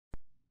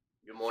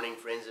morning,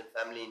 friends and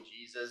family in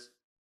Jesus.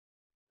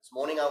 This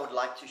morning I would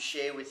like to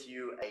share with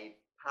you a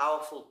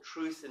powerful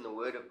truth in the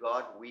Word of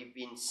God. We've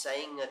been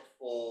saying it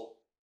for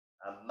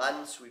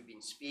months. We've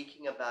been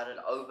speaking about it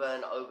over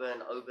and over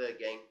and over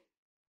again.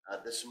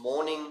 This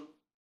morning,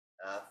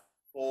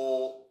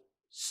 for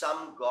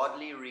some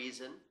godly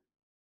reason,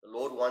 the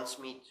Lord wants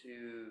me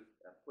to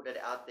put it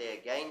out there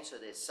again. So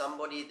there's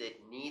somebody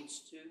that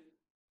needs to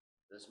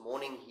this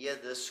morning hear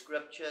this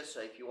scripture.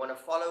 So if you want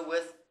to follow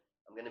with,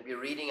 I'm going to be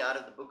reading out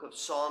of the book of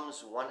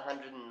Psalms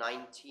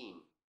 119.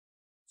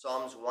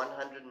 Psalms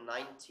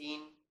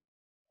 119.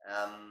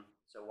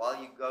 So while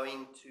you're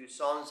going to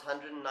Psalms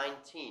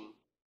 119,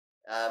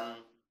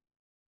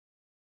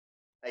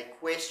 a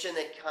question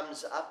that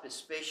comes up,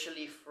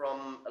 especially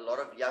from a lot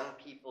of young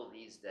people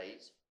these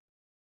days,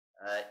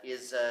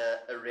 is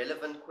a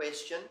relevant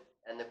question.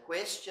 And the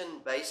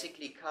question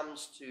basically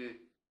comes to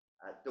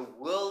the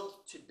world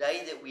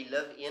today that we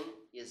live in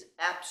is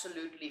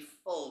absolutely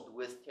filled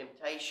with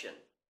temptation.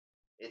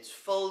 It's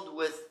filled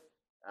with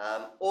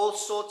all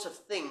sorts of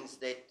things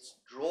that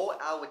draw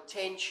our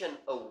attention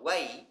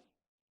away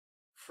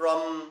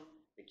from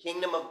the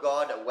kingdom of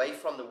God, away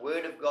from the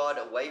Word of God,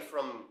 away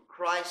from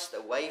Christ,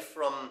 away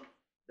from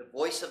the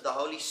voice of the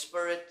Holy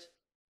Spirit,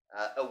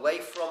 away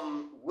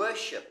from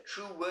worship,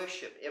 true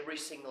worship, every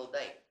single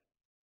day.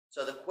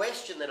 So the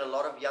question that a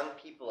lot of young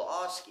people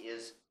ask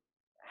is,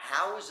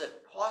 how is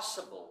it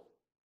possible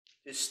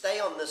to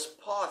stay on this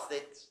path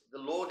that the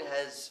Lord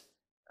has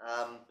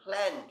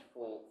planned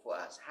for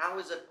us? How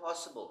is it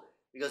possible?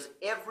 Because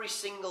every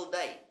single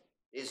day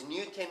there's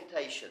new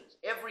temptations,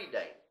 every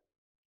day.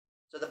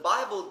 So the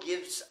Bible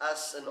gives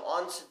us an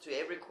answer to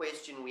every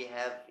question we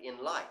have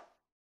in life.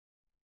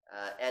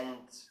 And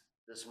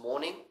this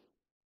morning,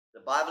 the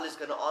Bible is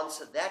going to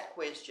answer that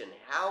question.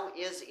 How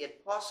is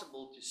it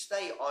possible to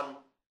stay on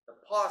the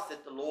path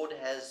that the Lord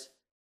has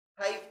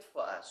paved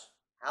for us?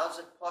 How is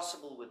it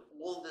possible with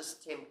all this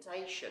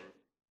temptation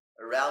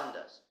around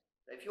us?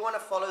 So if you want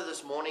to follow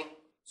this morning,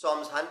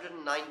 Psalms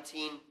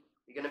 119,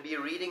 we're going to be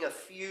reading a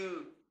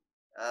few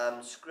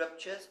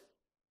scriptures.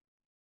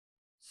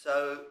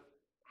 So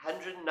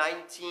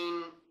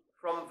 119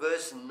 from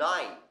verse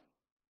 9.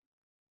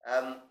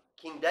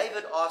 King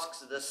David asks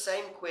the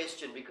same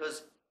question,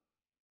 because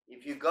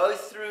if you go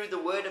through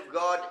the Word of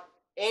God,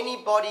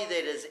 anybody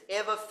that has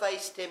ever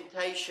faced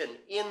temptation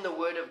in the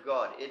Word of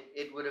God,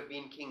 it would have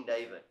been King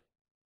David.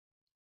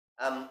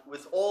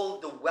 With all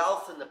the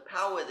wealth and the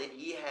power that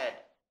he had,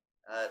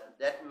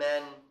 that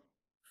man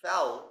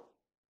fell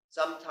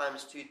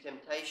sometimes to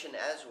temptation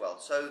as well.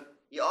 So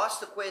he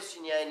asked the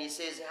question here and he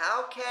says,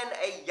 how can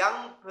a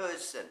young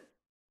person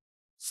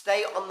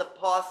stay on the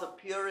path of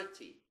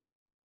purity?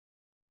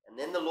 And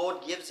then the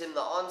Lord gives him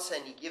the answer,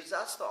 and he gives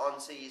us the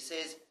answer. He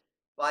says,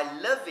 by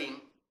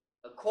living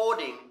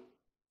according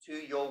to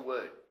your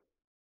word.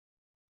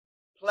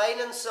 Plain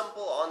and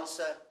simple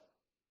answer.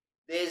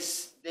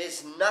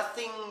 There's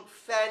nothing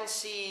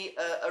fancy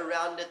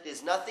around it.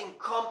 There's nothing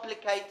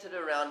complicated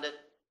around it.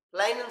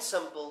 Plain and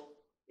simple.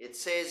 It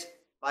says,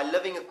 by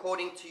living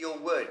according to your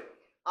word.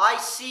 I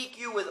seek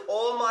you with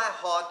all my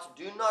heart.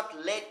 Do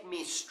not let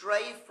me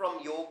stray from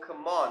your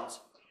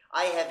commands.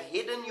 I have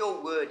hidden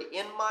your word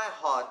in my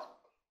heart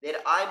that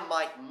I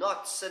might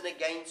not sin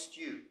against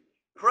you.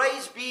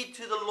 Praise be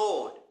to the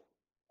Lord.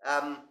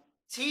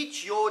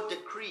 Teach your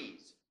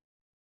decrees.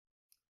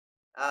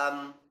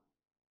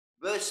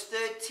 Verse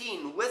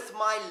 13, with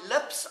my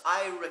lips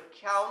I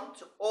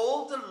recount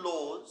all the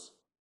laws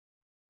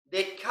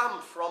that come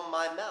from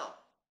my mouth.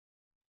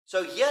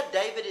 So here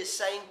David is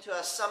saying to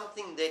us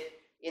something that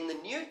in the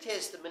New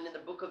Testament, in the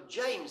book of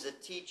James,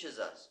 it teaches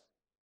us.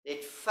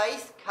 That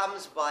faith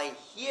comes by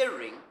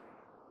hearing,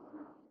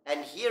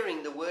 and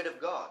hearing the Word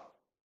of God.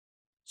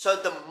 So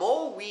the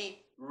more we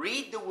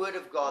read the Word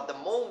of God, the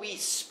more we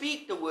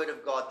speak the Word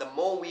of God, the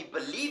more we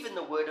believe in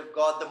the Word of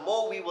God, the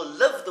more we will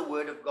live the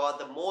Word of God,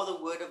 the more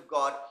the Word of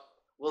God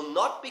will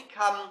not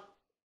become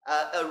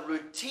a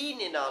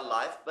routine in our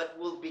life, but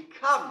will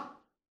become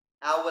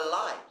our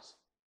lives.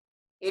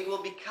 It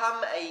will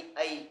become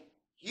a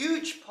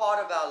huge part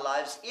of our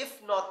lives,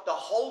 if not the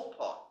whole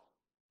part.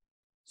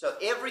 So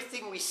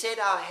everything we set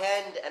our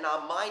hand and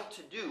our mind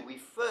to do, we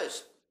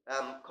first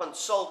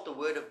consult the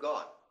Word of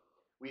God.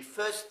 We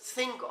first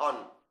think on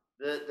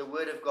the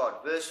Word of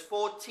God. Verse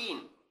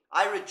 14,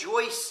 I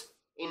rejoice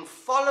in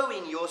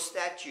following your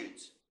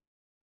statutes,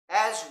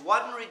 as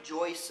one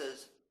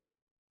rejoices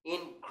in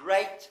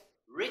great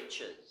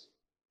riches.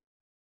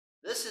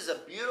 This is a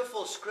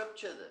beautiful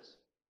scripture, this.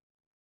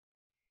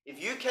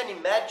 If you can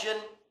imagine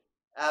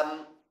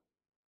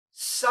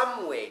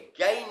somewhere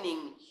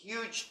gaining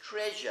huge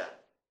treasure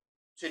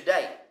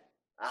today,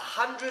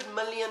 $100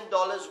 million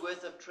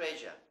worth of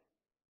treasure.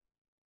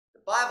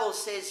 The Bible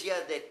says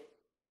here that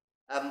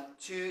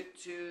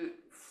to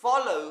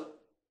follow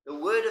the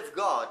Word of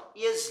God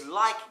is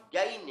like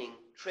gaining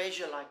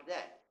treasure like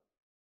that.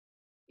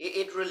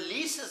 It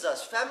releases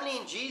us, family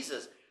in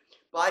Jesus,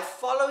 by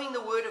following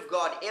the Word of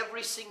God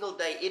every single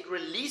day. It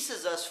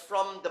releases us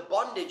from the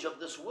bondage of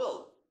this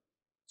world.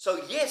 So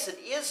yes, it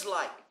is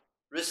like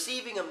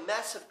receiving a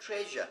massive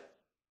treasure.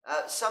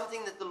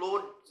 Something that the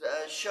Lord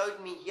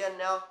showed me here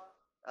now,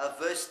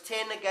 verse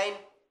 10 again,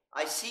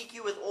 I seek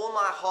you with all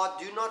my heart,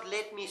 do not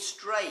let me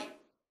stray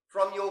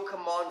from your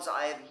commands.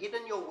 I have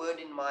hidden your word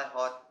in my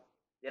heart,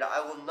 that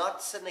I will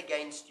not sin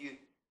against you.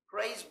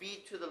 Praise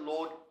be to the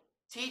Lord.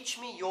 Teach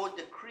me your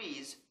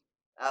decrees.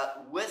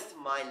 With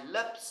my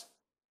lips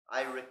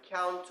I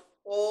recount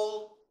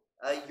all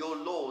your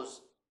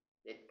laws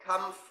that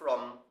come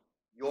from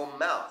your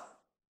mouth.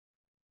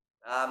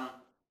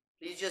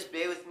 Please just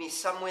bear with me.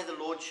 Somewhere the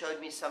Lord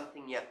showed me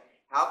something here.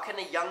 How can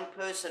a young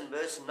person,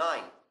 verse 9,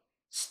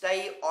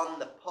 stay on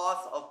the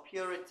path of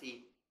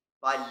purity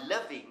by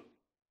living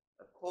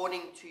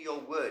according to your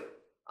word?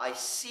 I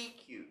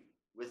seek you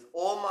with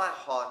all my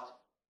heart.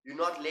 Do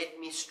not let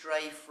me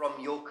stray from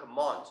your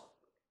commands.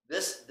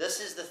 This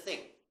is the thing.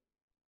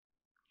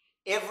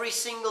 Every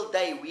single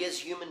day, we as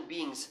human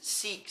beings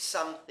seek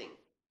something.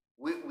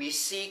 We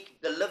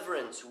seek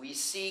deliverance. We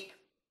seek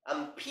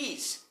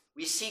peace.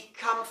 We seek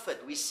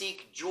comfort. We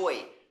seek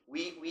joy.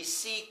 We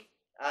seek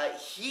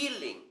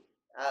healing.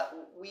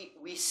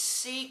 We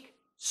seek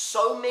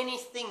so many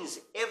things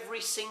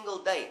every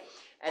single day.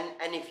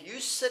 And if you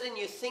sit and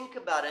you think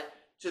about it,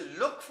 to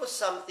look for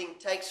something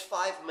takes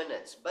 5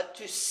 minutes. But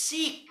to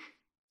seek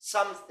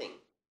something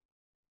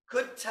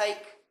could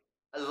take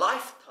a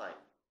lifetime.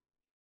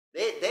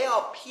 There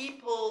are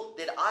people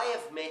that I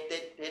have met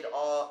that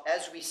are,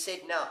 as we said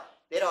now,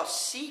 that are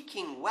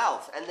seeking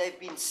wealth. And they've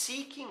been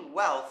seeking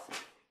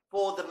wealth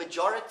for the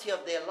majority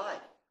of their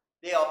life.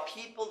 There are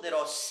people that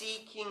are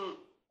seeking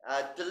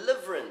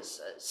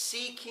deliverance,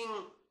 seeking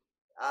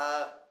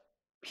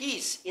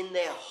peace in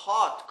their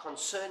heart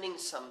concerning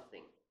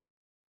something.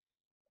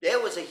 There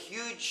was a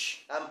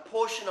huge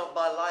portion of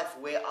my life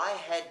where I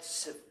had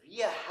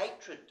severe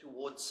hatred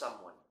towards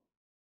someone.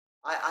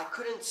 I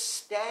couldn't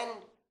stand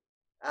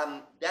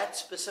that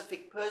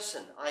specific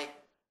person.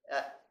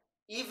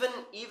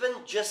 Even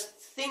just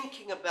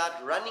thinking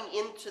about running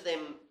into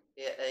them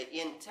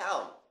in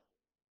town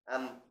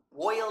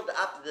boiled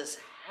up this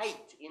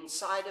hate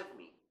inside of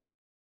me.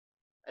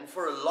 And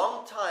for a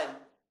long time,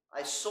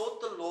 I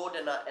sought the Lord,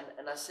 and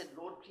I said,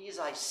 Lord, please,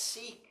 I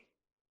seek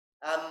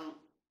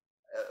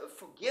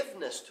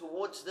forgiveness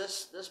towards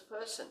this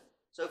person.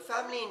 So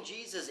family in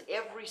Jesus,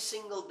 every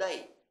single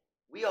day,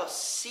 we are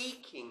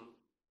seeking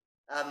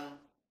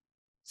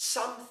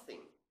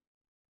something.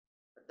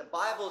 But the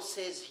Bible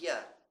says here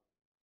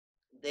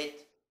that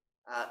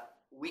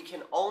we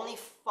can only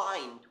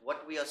find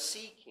what we are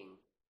seeking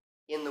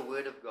in the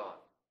Word of God.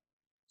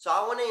 So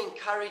I want to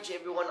encourage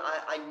everyone.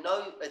 I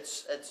know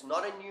it's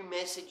not a new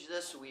message,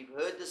 this. We've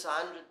heard this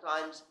 100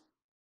 times.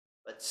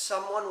 But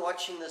someone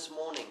watching this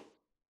morning,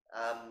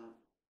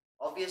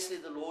 obviously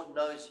the Lord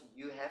knows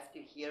you have to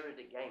hear it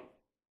again.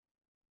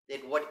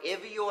 That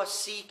whatever you are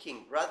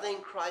seeking, brother in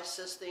Christ,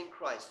 sister in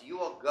Christ, you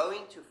are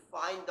going to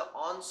find the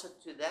answer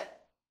to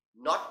that,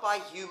 not by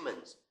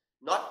humans,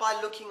 not by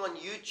looking on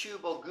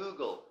YouTube or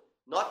Google,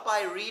 not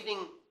by reading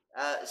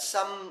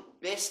some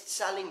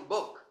best-selling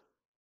book,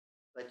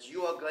 but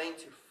you are going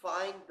to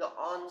find the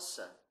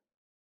answer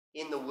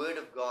in the Word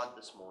of God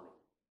this morning.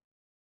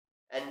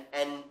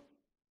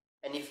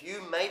 And if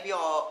you maybe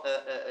are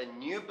a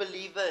new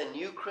believer, a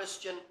new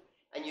Christian,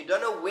 and you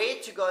don't know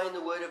where to go in the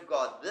Word of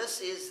God,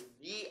 this is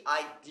the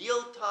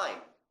ideal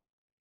time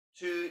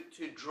to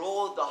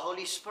draw the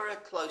Holy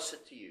Spirit closer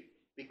to you.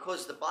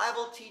 Because the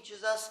Bible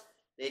teaches us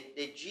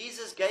that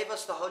Jesus gave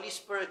us the Holy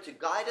Spirit to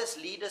guide us,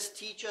 lead us,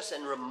 teach us,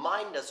 and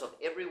remind us of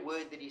every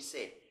word that He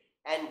said.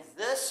 And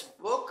this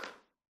book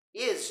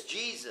is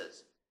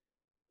Jesus.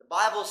 The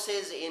Bible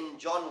says in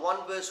John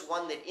 1 verse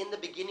 1 that in the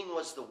beginning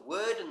was the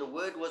Word, and the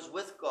Word was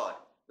with God.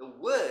 The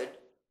Word,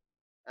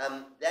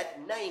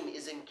 that name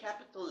is in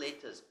capital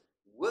letters.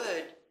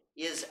 Word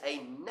is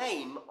a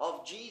name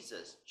of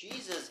Jesus.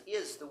 Jesus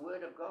is the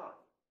Word of God.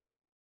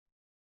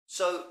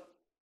 So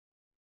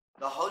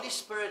the Holy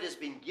Spirit has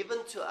been given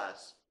to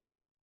us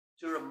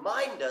to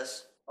remind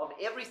us of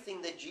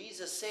everything that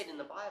Jesus said in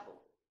the Bible.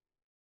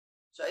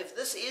 So if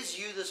this is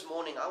you this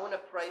morning, I want to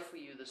pray for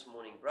you this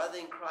morning. Brother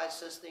in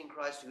Christ, sister in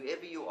Christ,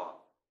 whoever you are.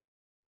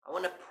 I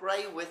want to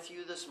pray with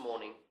you this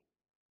morning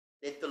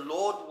that the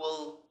Lord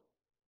will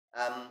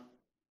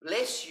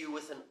bless you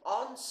with an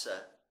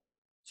answer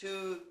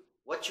to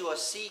what you are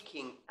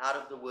seeking out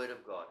of the Word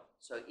of God.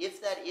 So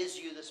if that is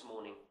you this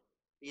morning,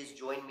 please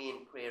join me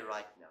in prayer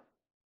right now.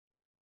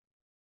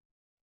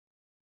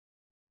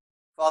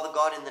 Father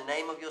God, in the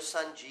name of your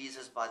Son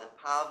Jesus, by the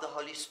power of the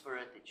Holy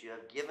Spirit that you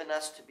have given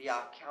us to be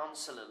our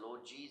counselor,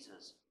 Lord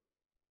Jesus,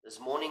 this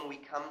morning we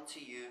come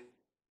to you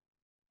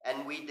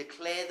and we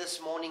declare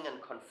this morning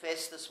and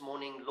confess this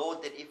morning,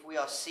 Lord, that if we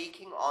are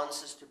seeking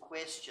answers to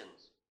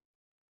questions,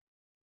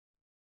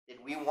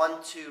 that we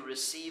want to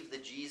receive the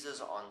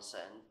Jesus answer.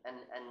 And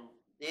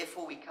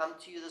therefore we come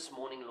to you this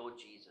morning, Lord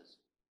Jesus.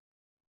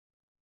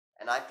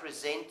 And I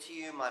present to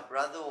you my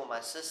brother or my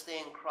sister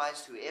in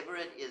Christ, whoever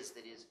it is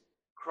that is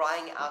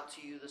crying out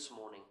to you this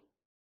morning,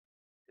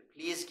 to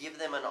please give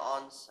them an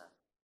answer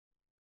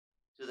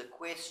to the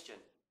question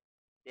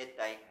that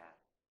they have.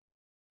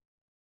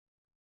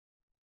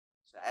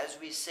 as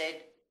we said,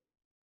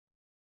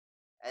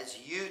 as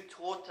you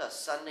taught us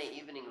Sunday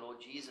evening, Lord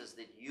Jesus,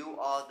 that you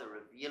are the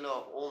revealer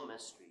of all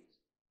mysteries.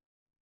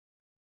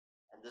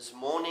 And this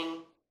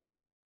morning,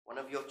 one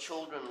of your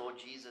children, Lord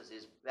Jesus,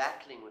 is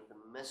battling with the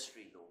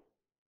mystery, Lord.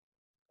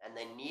 And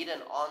they need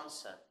an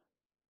answer.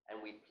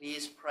 And we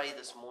please pray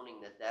this morning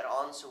that that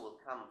answer will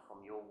come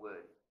from your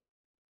word.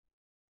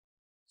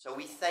 So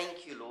we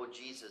thank you, Lord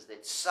Jesus,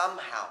 that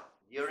somehow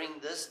during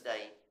this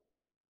day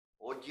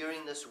or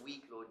during this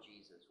week, Lord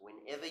Jesus,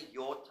 whenever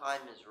your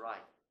time is right,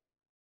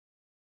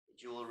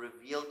 that you will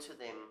reveal to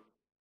them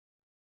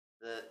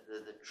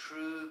the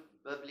true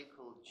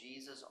biblical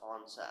Jesus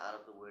answer out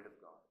of the word of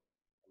God.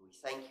 And we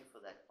thank you for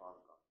that, Father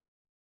God.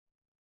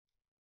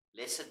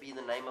 Blessed be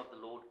the name of the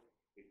Lord.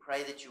 We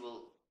pray that you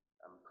will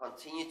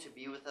continue to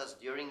be with us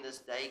during this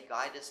day.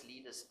 Guide us,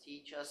 lead us,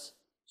 teach us,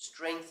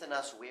 strengthen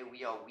us where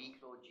we are weak,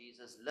 Lord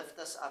Jesus. Lift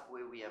us up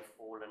where we have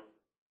fallen.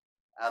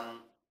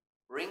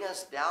 Bring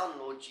us down,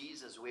 Lord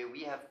Jesus, where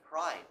we have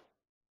pride.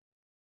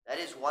 That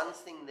is one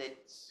thing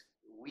that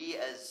we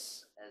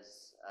as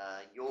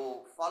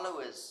your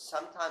followers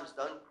sometimes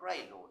don't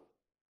pray, Lord.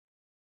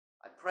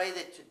 I pray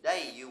that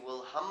today you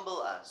will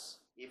humble us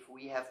if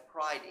we have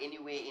pride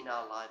anywhere in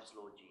our lives,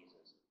 Lord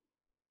Jesus,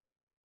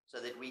 so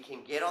that we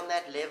can get on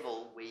that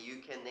level where you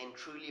can then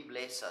truly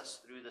bless us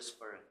through the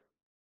Spirit.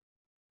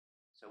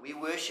 So we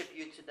worship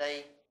you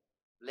today.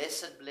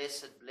 Blessed,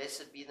 blessed,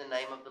 blessed be the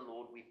name of the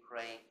Lord, we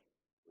pray.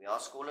 We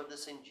ask all of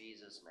this in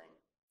Jesus'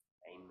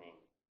 name. Amen.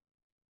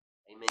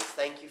 Amen.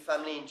 Thank you,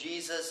 family in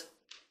Jesus.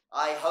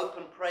 I hope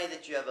and pray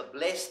that you have a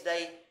blessed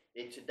day,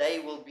 that today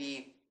will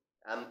be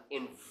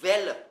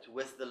enveloped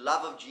with the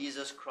love of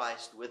Jesus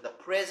Christ, with the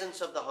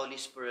presence of the Holy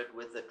Spirit,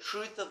 with the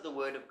truth of the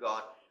Word of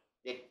God,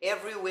 that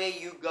everywhere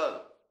you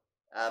go,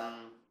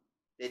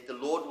 that the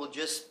Lord will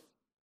just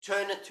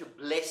turn it to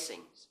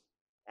blessings.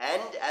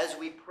 And as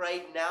we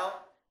prayed now,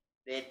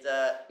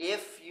 that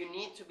if you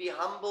need to be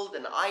humbled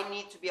and I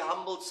need to be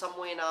humbled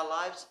somewhere in our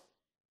lives,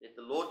 that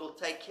the Lord will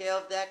take care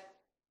of that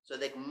so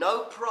that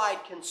no pride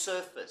can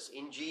surface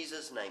in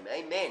Jesus' name.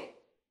 Amen.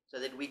 So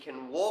that we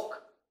can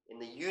walk in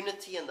the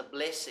unity and the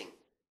blessing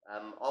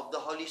of the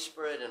Holy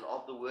Spirit and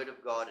of the Word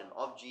of God and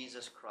of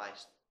Jesus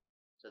Christ,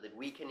 so that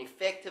we can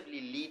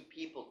effectively lead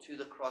people to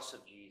the cross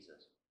of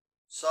Jesus.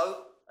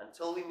 So,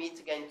 until we meet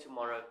again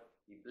tomorrow,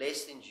 be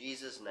blessed in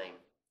Jesus' name.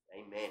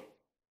 Amen.